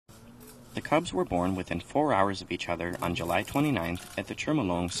The cubs were born within 4 hours of each other on July 29th at the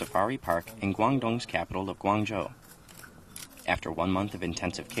Chirmalong Safari Park in Guangdong's capital of Guangzhou. After 1 month of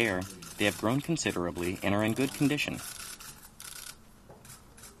intensive care, they have grown considerably and are in good condition.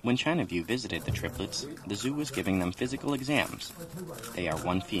 When China View visited the triplets, the zoo was giving them physical exams. They are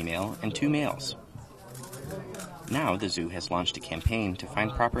 1 female and 2 males. Now the zoo has launched a campaign to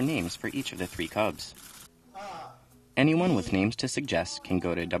find proper names for each of the 3 cubs. Anyone with names to suggest can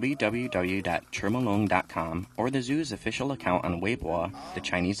go to www.chirmalong.com or the zoo's official account on Weibo, the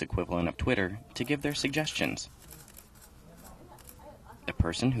Chinese equivalent of Twitter, to give their suggestions. The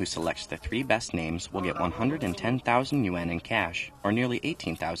person who selects the 3 best names will get 110,000 yuan in cash, or nearly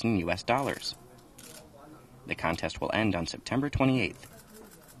 18,000 US dollars. The contest will end on September 28th.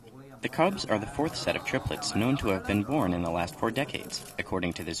 The cubs are the 4th set of triplets known to have been born in the last 4 decades,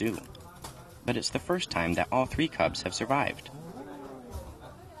 according to the zoo. But it's the first time that all 3 cubs have survived.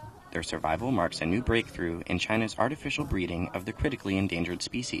 Their survival marks a new breakthrough in China's artificial breeding of the critically endangered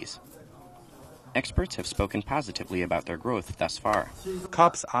species. Experts have spoken positively about their growth thus far.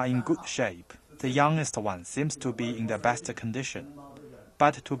 Cubs are in good shape. The youngest one seems to be in the best condition.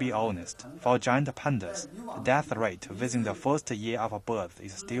 But to be honest, for giant pandas, the death rate within the first year of birth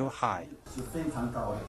is still high.